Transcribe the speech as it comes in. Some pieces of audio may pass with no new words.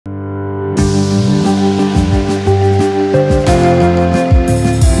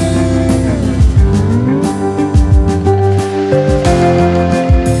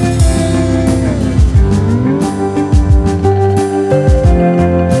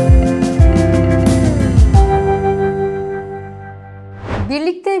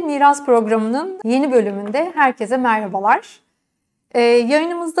Dilbaz programının yeni bölümünde herkese merhabalar.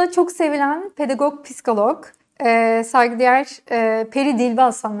 Yayınımızda çok sevilen pedagog psikolog, saygıdeğer Peri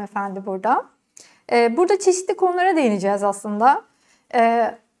Dilbaz hanımefendi burada. Burada çeşitli konulara değineceğiz aslında.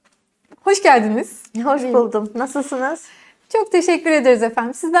 Hoş geldiniz. Hoş buldum. Nasılsınız? Çok teşekkür ederiz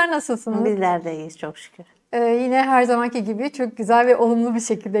efendim. Sizler nasılsınız? Bizler de iyiyiz çok şükür. Yine her zamanki gibi çok güzel ve olumlu bir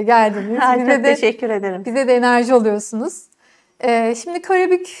şekilde geldiniz. Çok teşekkür ederim. Bize de enerji oluyorsunuz. Şimdi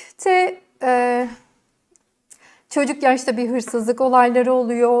Karabük'te çocuk yaşta bir hırsızlık olayları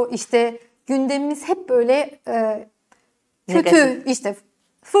oluyor. İşte gündemimiz hep böyle kötü. Negatif. İşte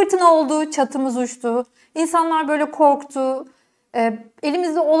fırtına oldu, çatımız uçtu. İnsanlar böyle korktu.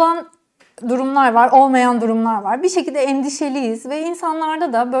 Elimizde olan durumlar var, olmayan durumlar var. Bir şekilde endişeliyiz ve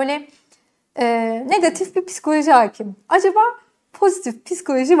insanlarda da böyle negatif bir psikoloji hakim. Acaba pozitif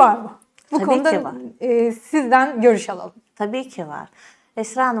psikoloji var mı? Bu Tabii konuda ki var. Sizden görüş alalım. Tabii ki var.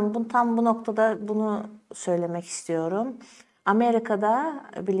 Esra Hanım, tam bu noktada bunu söylemek istiyorum. Amerika'da,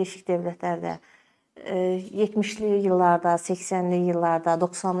 Birleşik Devletler'de 70'li yıllarda, 80'li yıllarda,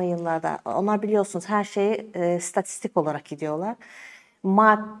 90'lı yıllarda onlar biliyorsunuz her şeyi statistik olarak gidiyorlar.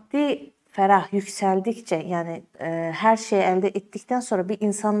 Maddi ferah yükseldikçe yani her şeyi elde ettikten sonra bir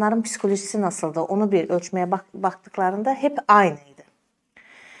insanların psikolojisi nasıldı onu bir ölçmeye baktıklarında hep aynıydı.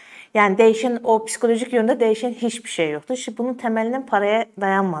 Yani değişen o psikolojik yönde değişen hiçbir şey yoktu. İşte bunun temelinin paraya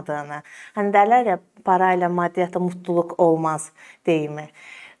dayanmadığını. Hani derler ya parayla maddiyatta mutluluk olmaz deyimi.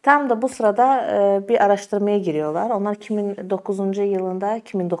 Tam da bu sırada bir araştırmaya giriyorlar. Onlar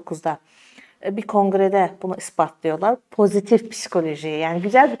 2009'da bir kongrede bunu ispatlıyorlar. Pozitif psikoloji, yani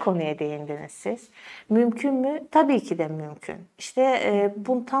güzel bir konuya değindiniz siz. Mümkün mü? Tabii ki de mümkün. İşte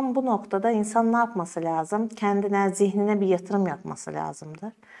tam bu noktada insan ne yapması lazım? Kendine, zihnine bir yatırım yapması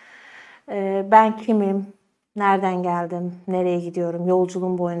lazımdır. Ben kimim? Nereden geldim? Nereye gidiyorum?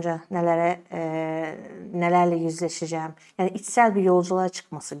 Yolculuğum boyunca nelerle yüzleşeceğim? Yani içsel bir yolculuğa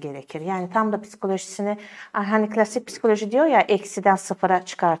çıkması gerekir. Yani tam da psikolojisini, hani klasik psikoloji diyor ya, eksiden sıfıra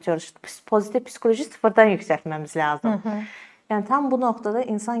çıkartıyoruz. Pozitif psikoloji sıfırdan yükseltmemiz lazım. Hı hı. Yani tam bu noktada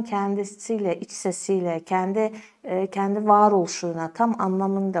insan kendisiyle, iç sesiyle, kendi varoluşuna tam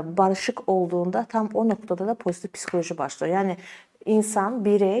anlamında barışık olduğunda tam o noktada da pozitif psikoloji başlıyor. Yani insan,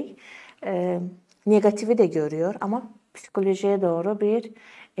 birey negatifi de görüyor ama psikolojiye doğru bir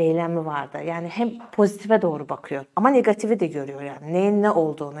eylemi vardı. Yani hem pozitife doğru bakıyor ama negatifi de görüyor, yani neyin ne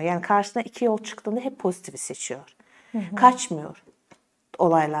olduğunu. Yani karşısına iki yol çıktığında hep pozitifi seçiyor. Hı hı. Kaçmıyor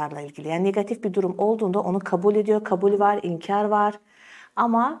olaylarla ilgili. Yani negatif bir durum olduğunda onu kabul ediyor. Kabul var, inkar var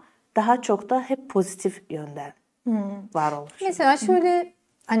ama daha çok da hep pozitif yönden var olur. Mesela şöyle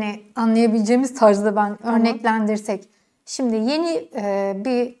hani anlayabileceğimiz tarzda ben örneklendirsek. Şimdi yeni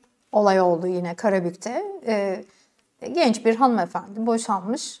bir olay oldu yine Karabük'te. Genç bir hanımefendi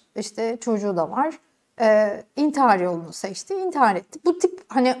boşanmış, işte çocuğu da var. İntihar yolunu seçti, intihar etti. Bu tip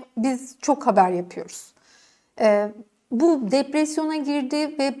hani biz çok haber yapıyoruz. Bu depresyona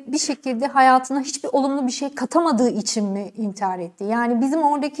girdi ve bir şekilde hayatına hiçbir olumlu bir şey katamadığı için mi intihar etti? Yani bizim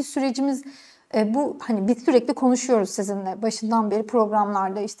oradaki sürecimiz bu, hani biz sürekli konuşuyoruz sizinle. Başından beri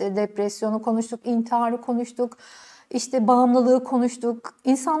programlarda işte depresyonu konuştuk, intiharı konuştuk. İşte bağımlılığı konuştuk.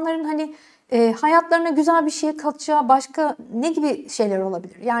 İnsanların hani hayatlarına güzel bir şey katacağı başka ne gibi şeyler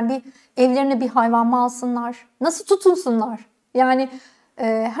olabilir? Yani bir evlerine bir hayvan mı alsınlar? Nasıl tutunsunlar? Yani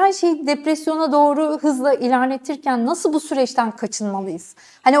her şeyi depresyona doğru hızla ilerletirken nasıl bu süreçten kaçınmalıyız?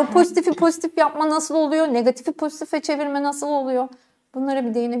 Hani o pozitifi pozitif yapma nasıl oluyor? Negatifi pozitife çevirme nasıl oluyor? Bunlara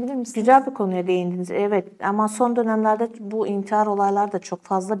bir değinebilir misiniz? Güzel bir konuya değindiniz. Evet, ama son dönemlerde bu intihar olaylarda çok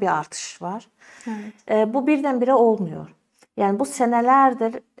fazla bir artış var. Evet. Bu birdenbire olmuyor. Yani bu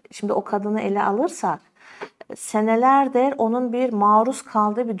senelerdir, şimdi o kadını ele alırsak, senelerdir onun bir maruz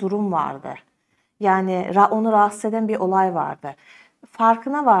kaldığı bir durum vardı. Yani onu rahatsız eden bir olay vardı.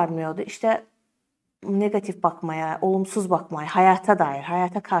 Farkına varmıyordu. İşte negatif bakmaya, olumsuz bakmaya, hayata dair,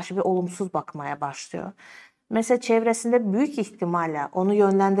 hayata karşı bir olumsuz bakmaya başlıyor. Mesela çevresinde büyük ihtimalle onu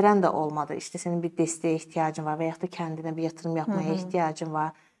yönlendiren de olmadı. İşte senin bir desteğe ihtiyacın var veyahut da kendine bir yatırım yapmaya ihtiyacın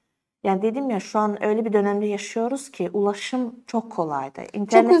var. Yani dedim ya, şu an öyle bir dönemde yaşıyoruz ki ulaşım çok kolaydı.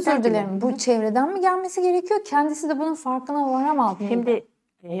 Çok özür dilerim. Bu çevreden mi gelmesi gerekiyor? Kendisi de bunun farkına varamaz mıydı? Şimdi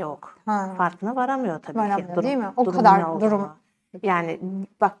yok. Farkına varamıyor tabii varamıyor, ki. Değil mi? O kadar durum. Yani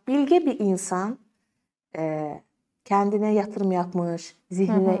bak, bilge bir insan kendine yatırım yapmış,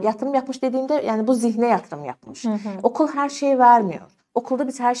 zihnine yatırım yapmış dediğimde yani bu zihne yatırım yapmış. Okul her şeyi vermiyor. Okulda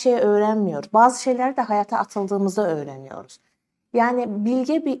biz her şeyi öğrenmiyoruz. Bazı şeyleri de hayata atıldığımızda öğreniyoruz. Yani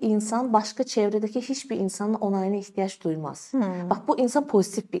bilge bir insan başka çevredeki hiçbir insanın onayına ihtiyaç duymaz. Bak, bu insan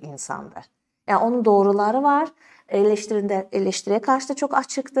pozitif bir insandır. Yani onun doğruları var. Eleştiriye karşı da çok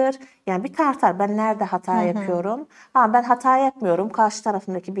açıktır. Yani bir tartar. Ben nerede hata yapıyorum? Ben hata yapmıyorum. Karşı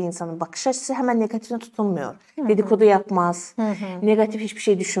tarafındaki bir insanın bakış açısı hemen negatifine tutunmuyor. Dedikodu yapmaz. Negatif hiçbir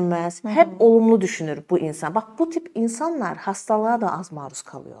şey düşünmez. Hep olumlu düşünür bu insan. Bak bu tip insanlar hastalığa da az maruz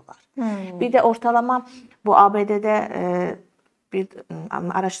kalıyorlar. Bir de ortalama bu ABD'de bir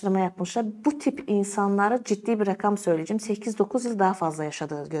araştırma yapmışlar. Bu tip insanlara ciddi bir rakam söyleyeceğim. 8-9 yıl daha fazla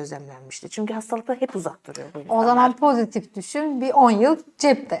yaşadığı gözlemlenmişti. Çünkü hastalıklar hep uzak duruyor bu insanlar. O zaman pozitif düşün. Bir 10 yıl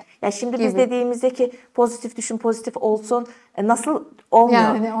cepte. Ya şimdi biz dediğimizde ki pozitif düşün, pozitif olsun. Nasıl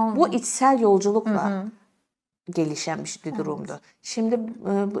olmuyor? Yani bu içsel yolculukla gelişen bir durumdu. Şimdi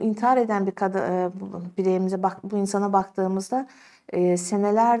bu intihar eden bir bireyimize bu insana baktığımızda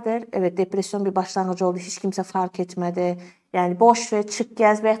senelerdir evet depresyon bir başlangıcı oldu. Hiç kimse fark etmedi. Yani boş ver, çık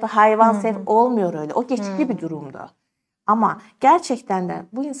gez veya da hayvan sev olmuyor öyle. O geçici bir durumda. Ama gerçekten de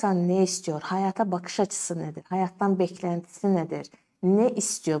bu insan ne istiyor? Hayata bakış açısı nedir? Hayattan beklentisi nedir? Ne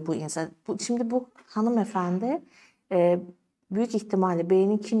istiyor bu insan? Şimdi bu hanımefendi büyük ihtimalle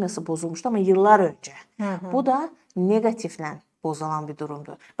beynin kimyası bozulmuştu ama yıllar önce. Bu da negatifle bozulan bir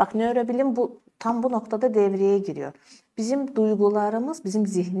durumdu. Bak nörobilim tam bu noktada devreye giriyor. Bizim duygularımız bizim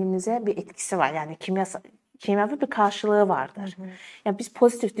zihnimize bir etkisi var. Yani kimyavi bir karşılığı vardır. Yani biz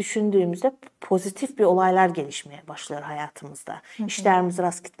pozitif düşündüğümüzde pozitif bir olaylar gelişmeye başlıyor hayatımızda. İşlerimiz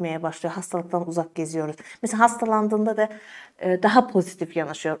rast gitmeye başlıyor. Hastalıktan uzak geziyoruz. Mesela hastalandığında da daha pozitif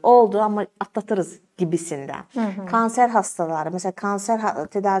yanaşıyor. Oldu ama atlatırız gibisinden. Kanser hastaları, mesela kanser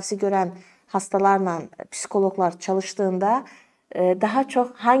tedavisi gören hastalarla psikologlar çalıştığında daha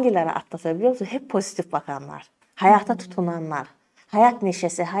çok hangileri atlatabiliyor musun? Hep pozitif bakanlar. Hayata tutunanlar. Hayat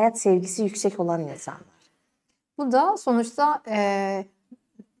neşesi, hayat sevgisi yüksek olan insanlar. Bu da sonuçta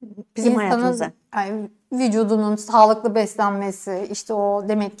bizim hayatımızda vücudunun sağlıklı beslenmesi, işte o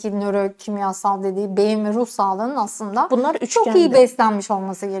demek ki nörokimyasal dediği beyin ve ruh sağlığının aslında bunlar çok iyi beslenmiş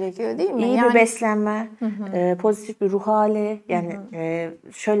olması gerekiyor değil mi? İyi bir beslenme, pozitif bir ruh hali. Yani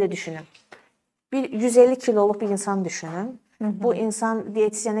şöyle düşünün. Bir 150 kiloluk bir insan düşünün. Bu insan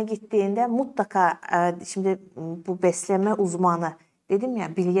diyetisyene gittiğinde mutlaka şimdi bu beslenme uzmanı dedim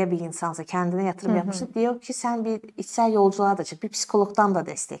ya bilge bir insansa kendine yatırım yapmıştı. Diyor ki sen bir içsel yolculuğa da çık. Bir psikologdan da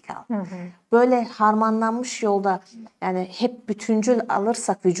destek al. Böyle harmanlanmış yolda yani hep bütüncül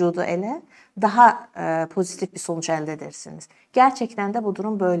alırsak vücudu ele daha pozitif bir sonuç elde edersiniz. Gerçekten de bu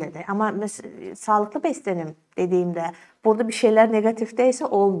durum böyledir. Ama mesela, sağlıklı beslenim dediğimde burada bir şeyler negatifteyse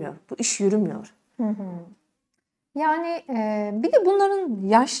olmuyor. Bu iş yürümüyor. Yani bir de bunların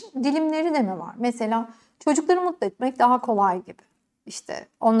yaş dilimleri de mi var? Mesela çocukları mutlu etmek daha kolay gibi. İşte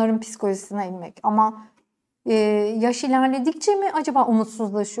onların psikolojisine inmek. Ama yaş ilerledikçe mi acaba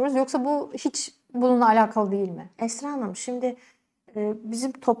umutsuzlaşıyoruz? Yoksa bu hiç bununla alakalı değil mi? Esra Hanım şimdi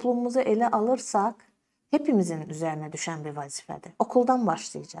bizim toplumumuzu ele alırsak hepimizin üzerine düşen bir vazifedir. Okuldan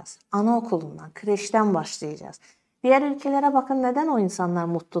başlayacağız. Anaokulundan, kreşten başlayacağız. Diğer ülkelere bakın neden o insanlar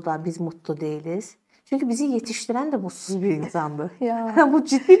mutlular, biz mutlu değiliz? Çünkü bizi yetiştiren de mutsuz bir insandı. Ya. Bu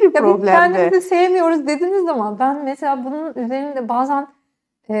ciddi bir problemdi. Kendimizi sevmiyoruz dediniz ama ben mesela bunun üzerinde bazen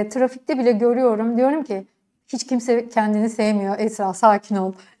trafikte bile görüyorum. Diyorum ki hiç kimse kendini sevmiyor. Esra sakin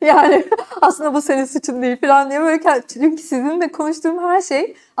ol. Yani aslında bu senin suçun değil falan diye böyle çünkü sizinle konuştuğum her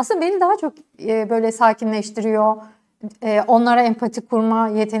şey aslında beni daha çok böyle sakinleştiriyor. Onlara empati kurma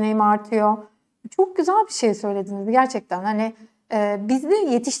yeteneğim artıyor. Çok güzel bir şey söylediniz gerçekten. Hani bizde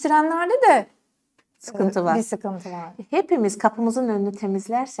yetiştirenlerde de sıkıntı var. Bir sıkıntı var. Hepimiz kapımızın önünü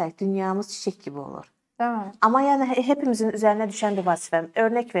temizlersek dünyamız çiçek gibi olur. Değil mi? Ama yani hepimizin üzerine düşen bir vazife.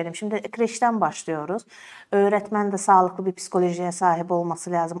 Örnek vereyim. Şimdi kreşten başlıyoruz. Öğretmen de sağlıklı bir psikolojiye sahip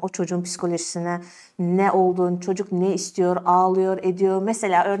olması lazım. O çocuğun psikolojisine ne olduğunu, çocuk ne istiyor, ağlıyor, ediyor.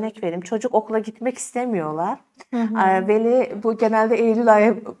 Mesela örnek vereyim. Çocuk okula gitmek istemiyorlar. Veli bu genelde Eylül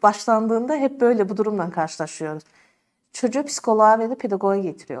ayı başlandığında hep böyle bu durumla karşılaşıyoruz. Çocuğu psikoloğa ve de pedagoğa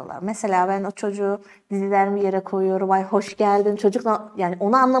getiriyorlar. Mesela ben o çocuğu dizilerimi yere koyuyorum. Ay hoş geldin. Çocukla yani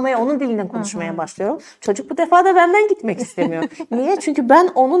onu anlamaya, onun dilinden konuşmaya başlıyorum. Çocuk bu defa da benden gitmek istemiyor. Niye? Çünkü ben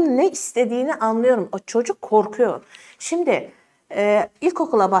onun ne istediğini anlıyorum. O çocuk korkuyor. Şimdi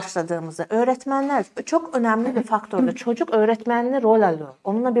ilkokula başladığımızda öğretmenler çok önemli bir faktördür. Çocuk öğretmenine rol alıyor.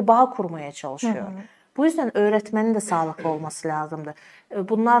 Onunla bir bağ kurmaya çalışıyor. Bu yüzden öğretmenin de sağlıklı olması lazımdı.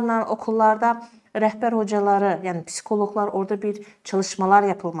 Bunlarla okullarda rehber hocaları yani psikologlar orada bir çalışmalar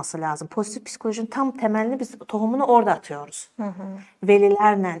yapılması lazım. Pozitif psikolojinin tam temelini biz tohumunu orada atıyoruz.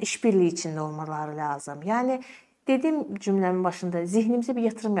 Velilerle işbirliği içinde olmaları lazım. Yani dediğim cümlemin başında zihnimize bir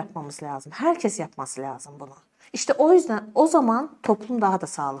yatırım yapmamız lazım. Herkes yapması lazım bunu. İşte o yüzden o zaman toplum daha da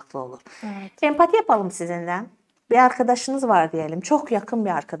sağlıklı olur. Evet. Empati yapalım sizinle. Bir arkadaşınız var diyelim, çok yakın bir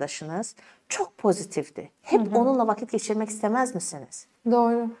arkadaşınız, çok pozitifti. Hep onunla vakit geçirmek istemez misiniz?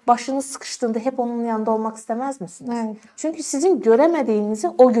 Doğru. Başınız sıkıştığında hep onun yanında olmak istemez misiniz? Evet. Çünkü sizin göremediğinizi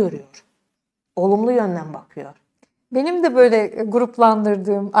o görüyor. Olumlu yönden bakıyor. Benim de böyle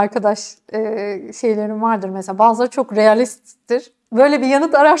gruplandırdığım arkadaş şeylerim vardır mesela. Bazıları çok realisttir. Böyle bir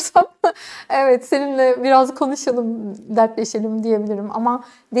yanıt ararsam evet seninle biraz konuşalım, dertleşelim diyebilirim. Ama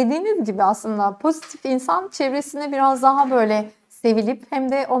dediğiniz gibi aslında pozitif insan çevresine biraz daha böyle sevilip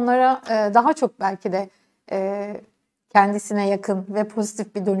hem de onlara daha çok belki de kendisine yakın ve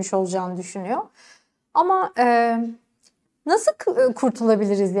pozitif bir dönüş olacağını düşünüyor. Ama nasıl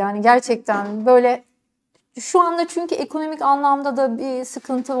kurtulabiliriz yani gerçekten böyle şu anda çünkü ekonomik anlamda da bir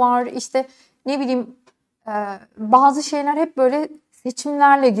sıkıntı var. İşte ne bileyim bazı şeyler hep böyle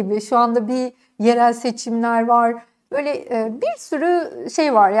seçimlerle gibi. Şu anda bir yerel seçimler var. Böyle bir sürü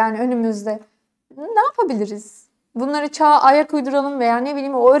şey var yani önümüzde. Ne yapabiliriz? Bunları çağa ayak uyduralım veya ne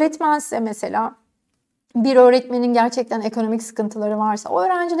bileyim o öğretmense mesela bir öğretmenin gerçekten ekonomik sıkıntıları varsa o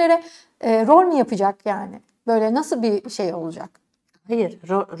öğrencilere rol mü yapacak yani? Böyle nasıl bir şey olacak? Hayır,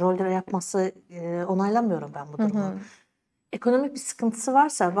 rolleri yapması onaylamıyorum ben bu durumu. Ekonomik bir sıkıntısı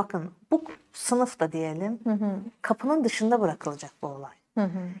varsa bakın bu sınıfta diyelim kapının dışında bırakılacak bu olay.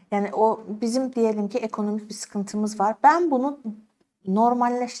 Yani o bizim diyelim ki ekonomik bir sıkıntımız var. Ben bunu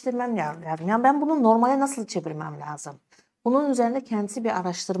normalleştirmem lazım. Yani ben bunu normale nasıl çevirmem lazım? Bunun üzerinde kendisi bir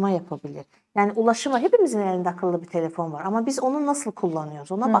araştırma yapabilir. Yani ulaşıma hepimizin elinde akıllı bir telefon var ama biz onu nasıl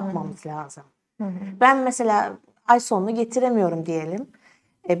kullanıyoruz ona bakmamız lazım. Ben mesela ay sonunu getiremiyorum diyelim.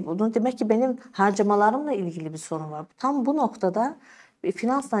 Bunun demek ki benim harcamalarımla ilgili bir sorun var. Tam bu noktada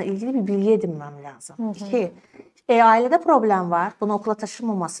finansla ilgili bir bilgi edinmem lazım. İki, ailede problem var. Bunu okula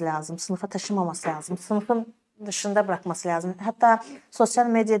taşımaması lazım. Sınıfa taşımaması lazım. Sınıfın dışında bırakması lazım. Hatta sosyal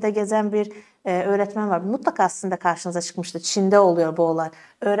medyada gezen bir öğretmen var. Mutlaka aslında karşınıza çıkmıştı. Çin'de oluyor bu olay.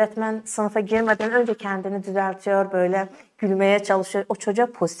 Öğretmen sınıfa girmeden önce kendini düzeltiyor. Böyle gülmeye çalışıyor. O çocuğa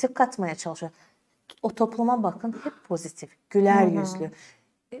pozitif katmaya çalışıyor. O topluma bakın hep pozitif. Güler yüzlü.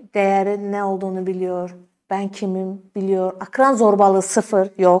 Değerin ne olduğunu biliyor. Ben kimim biliyor. Akran zorbalığı sıfır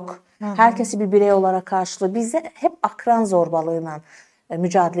yok. Herkesi bir birey olarak karşılıyor. Biz de hep akran zorbalığıyla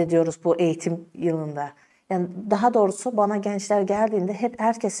mücadele ediyoruz bu eğitim yılında. Yani daha doğrusu bana gençler geldiğinde hep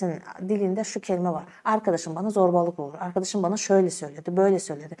herkesin dilinde şu kelime var. Arkadaşım bana zorbalık olur. Arkadaşım bana şöyle söyledi, böyle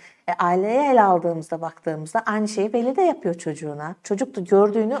söyledi. Aileye ele aldığımızda baktığımızda aynı şeyi veli de yapıyor çocuğuna. Çocuk da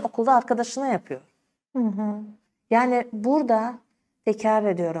gördüğünü okulda arkadaşına yapıyor. Yani burada tekrar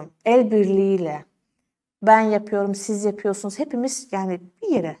ediyorum el birliğiyle ben yapıyorum, siz yapıyorsunuz. Hepimiz yani bir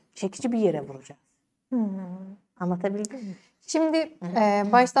yere, çekici bir yere vuracağız. Anlatabildim mi? Şimdi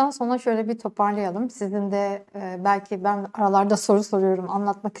baştan sona şöyle bir toparlayalım. Sizin de belki ben aralarda soru soruyorum.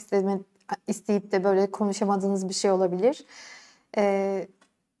 Anlatmak isteyip de böyle konuşamadığınız bir şey olabilir.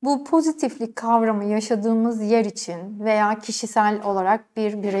 Bu pozitiflik kavramı yaşadığımız yer için veya kişisel olarak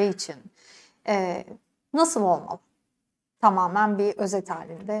bir birey için nasıl olmalı? Tamamen bir özet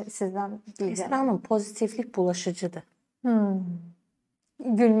halinde sizden diyeceğim. Hanım pozitiflik bulaşıcıdır.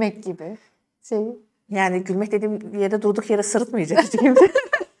 Gülmek gibi şey. Yani gülmek dediğim yere durduk yere sırıtmayacak şimdi.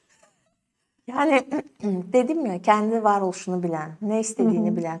 Yani dedim ya kendi varoluşunu bilen, ne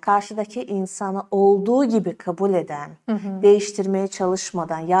istediğini bilen, karşıdaki insanı olduğu gibi kabul eden, değiştirmeye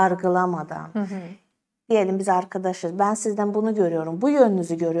çalışmadan, yargılamadan. Diyelim biz arkadaşız. Ben sizden bunu görüyorum, bu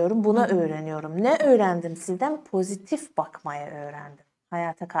yönünüzü görüyorum, bunu öğreniyorum. Ne öğrendim sizden? Pozitif bakmayı öğrendim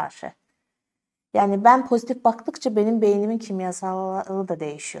hayata karşı. Yani ben pozitif baktıkça benim beynimin kimyasalları da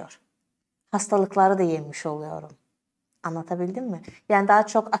değişiyor. Hastalıkları da yenmiş oluyorum. Anlatabildim mi? Yani daha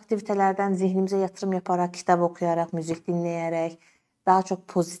çok aktivitelerden zihnimize yatırım yaparak, kitap okuyarak, müzik dinleyerek, daha çok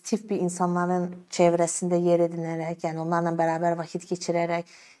pozitif bir insanların çevresinde yer edinerek, yani onlarla beraber vakit geçirerek,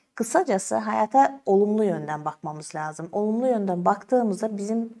 kısacası hayata olumlu yönden bakmamız lazım. Olumlu yönden baktığımızda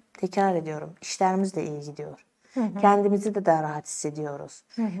bizim, tekrar ediyorum, işlerimiz de iyi gidiyor. Kendimizi de daha rahat hissediyoruz.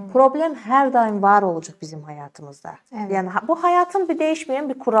 Problem her daim var olacak bizim hayatımızda. Evet. Yani bu hayatın bir değişmeyen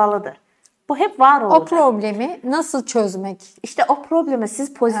bir kuralıdır. Bu hep var olacak. O problemi nasıl çözmek? İşte o problemi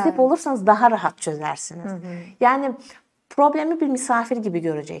siz pozitif olursanız daha rahat çözersiniz. Yani problemi bir misafir gibi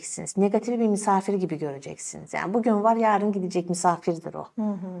göreceksiniz. Negatifi bir misafir gibi göreceksiniz. Yani bugün var, yarın gidecek misafirdir o.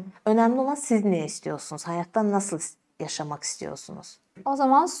 Önemli olan siz ne istiyorsunuz? Hayatta nasıl yaşamak istiyorsunuz? O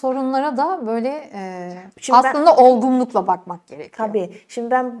zaman sorunlara da böyle aslında olgunlukla bakmak gerekiyor. Tabii.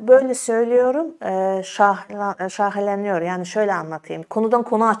 Şimdi ben böyle söylüyorum, şaheleniyor. Yani şöyle anlatayım. Konudan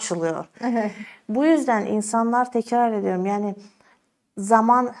konu açılıyor. Bu yüzden insanlar, tekrar ediyorum, yani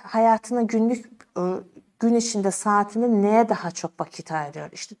zaman hayatını günlük gün içinde saatini neye daha çok vakit ayırıyor?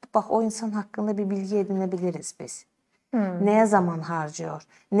 İşte bak o insan hakkında bir bilgi edinebiliriz biz. Neye zaman harcıyor?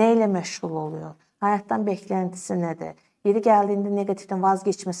 Neyle meşgul oluyor? Hayattan beklentisi nedir? Yeri geldiğinde negatiften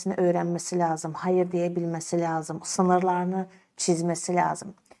vazgeçmesini öğrenmesi lazım. Hayır diyebilmesi lazım. Sınırlarını çizmesi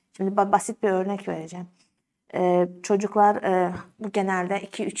lazım. Şimdi basit bir örnek vereceğim. Çocuklar bu genelde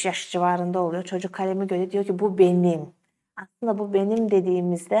 2-3 yaş civarında oluyor. Çocuk kalemi görüyor, diyor ki bu benim. Aslında bu benim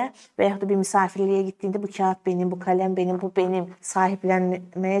dediğimizde veyahut da bir misafirliğe gittiğinde bu kağıt benim, bu kalem benim, bu benim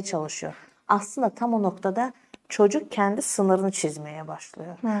sahiplenmeye çalışıyor. Aslında tam o noktada çocuk kendi sınırını çizmeye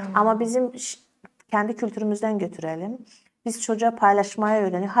başlıyor. Ama bizim kendi kültürümüzden götürelim. Biz çocuğa paylaşmaya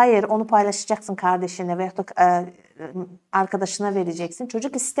öğreniyor. Hayır, onu paylaşacaksın kardeşine veyahut da arkadaşına vereceksin.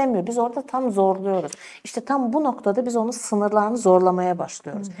 Çocuk istemiyor. Biz orada tam zorluyoruz. İşte tam bu noktada biz onun sınırlarını zorlamaya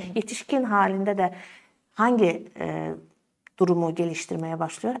başlıyoruz. Yetişkin halinde de hangi durumu geliştirmeye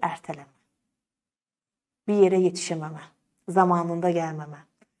başlıyor? Erteleme. Bir yere yetişememe. Zamanında gelmeme.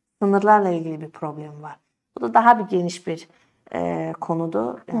 Sınırlarla ilgili bir problem var. Bu da daha bir geniş bir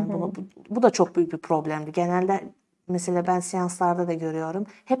konudu. Yani bu da çok büyük bir problemdi. Genelde mesela ben seanslarda da görüyorum.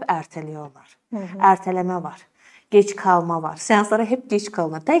 Hep erteliyorlar. Erteleme var. Geç kalma var. Seanslara hep geç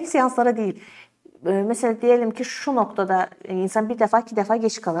kalma. Tek seanslara değil. Mesela diyelim ki şu noktada insan bir defa 2 defa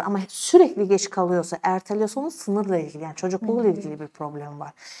geç kalır ama sürekli geç kalıyorsa, erteliyorsa onun sınırla ilgili, yani çocukluğuyla ilgili bir problem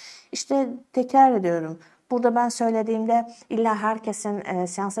var. İşte tekrar ediyorum. Burada ben söylediğimde illa herkesin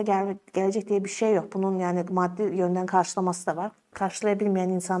seansa gelecek diye bir şey yok. Bunun yani maddi yönden karşılaması da var. Karşılayabilmeyen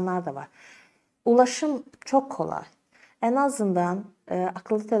insanlar da var. Ulaşım çok kolay. En azından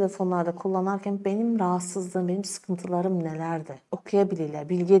akıllı telefonlarda kullanırken benim rahatsızlığım, benim sıkıntılarım nelerdi? Okuyabilirler,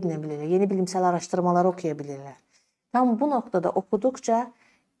 bilgi edinebilirler, yeni bilimsel araştırmalar okuyabilirler. Tam bu noktada okudukça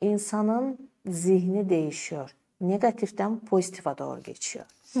insanın zihni değişiyor. Negatiften pozitife doğru geçiyor.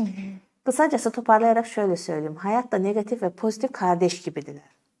 Kısacası toparlayarak şöyle söyleyeyim. Hayatta negatif ve pozitif kardeş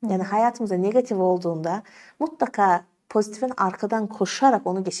gibidirler. Yani hayatımızda negatif olduğunda mutlaka pozitifin arkadan koşarak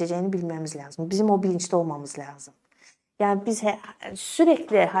onu geçeceğini bilmemiz lazım. Bizim o bilinçte olmamız lazım. Yani biz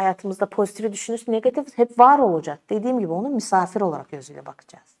sürekli hayatımızda pozitifi düşünürüz, negatif hep var olacak. Dediğim gibi onu misafir olarak gözüyle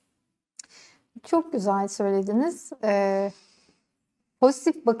bakacağız. Çok güzel söylediniz.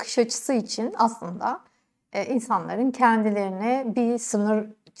 Pozitif bakış açısı için aslında insanların kendilerine bir sınır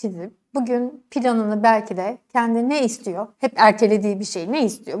çizip bugün planını belki de kendi ne istiyor? Hep ertelediği bir şey ne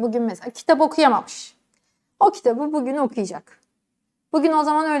istiyor? Bugün mesela kitap okuyamamış. O kitabı bugün okuyacak. Bugün o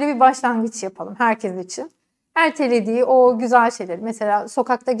zaman öyle bir başlangıç yapalım herkes için. Ertelediği o güzel şeyleri, mesela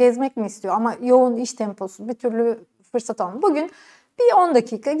sokakta gezmek mi istiyor ama yoğun iş temposu bir türlü fırsat olmuyor. Bugün bir 10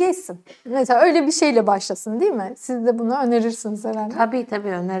 dakika geçsin. Mesela öyle bir şeyle başlasın, değil mi? Siz de bunu önerirsiniz herhalde. Tabii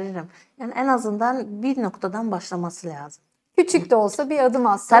öneririm. Yani en azından bir noktadan başlaması lazım. Küçük de olsa bir adım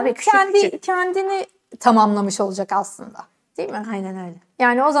atsa. Tabii küçük. Kendini tamamlamış olacak aslında. Değil mi? Aynen öyle.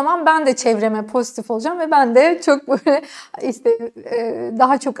 Yani o zaman ben de çevreme pozitif olacağım ve ben de çok böyle işte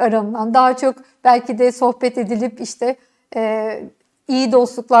daha çok aranılan, daha çok belki de sohbet edilip işte iyi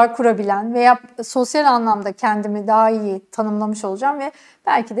dostluklar kurabilen veya sosyal anlamda kendimi daha iyi tanımlamış olacağım ve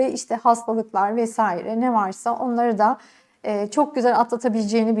belki de işte hastalıklar vesaire ne varsa onları da çok güzel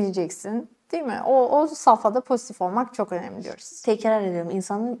atlatabileceğini bileceksin. Değil mi? O safhada pozitif olmak çok önemli diyoruz. Tekrar ediyorum.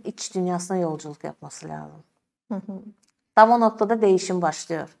 İnsanın iç dünyasına yolculuk yapması lazım. Tam o noktada değişim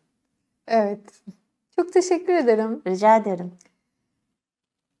başlıyor. Evet. Çok teşekkür ederim. Rica ederim.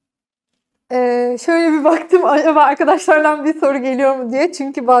 Şöyle bir baktım acaba arkadaşlardan bir soru geliyor mu diye.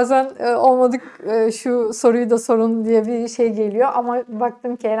 Çünkü bazen olmadık şu soruyu da sorun diye bir şey geliyor. Ama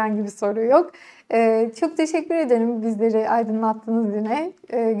baktım ki herhangi bir soru yok. Çok teşekkür ederim bizleri aydınlattınız yine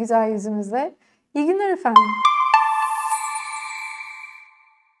güzel yüzümüzle. İyi günler efendim.